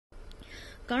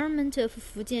government of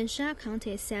Fujian Sha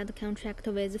County signed a contract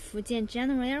with Fujian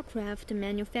General Aircraft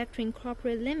Manufacturing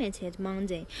Corporate Limited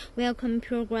Monday, welcome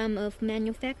program of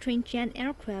manufacturing jet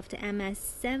aircraft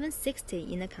MS760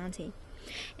 in the county.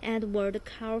 Edward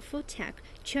Karl Furtak,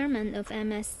 chairman of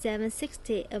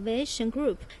MS760 Aviation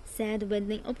Group, said with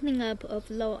the opening up of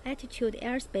low-altitude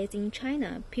airspace in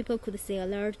China, people could see a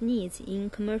large need in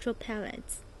commercial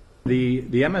pilots. The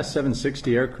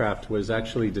MS760 aircraft was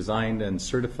actually designed and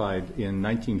certified in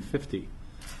 1950.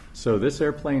 So this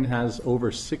airplane has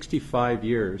over 65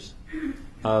 years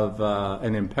of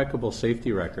an impeccable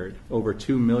safety record, over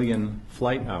 2 million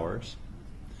flight hours.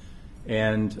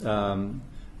 And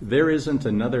there isn't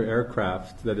another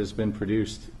aircraft that has been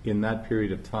produced in that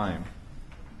period of time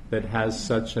that has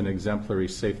such an exemplary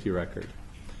safety record.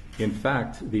 In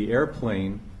fact, the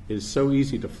airplane is so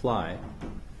easy to fly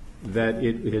that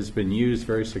it has been used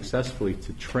very successfully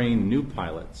to train new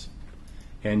pilots.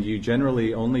 And you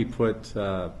generally only put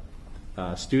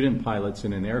student pilots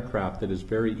in an aircraft that is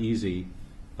very easy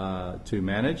to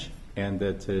manage and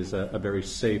that is a very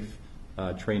safe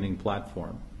training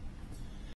platform.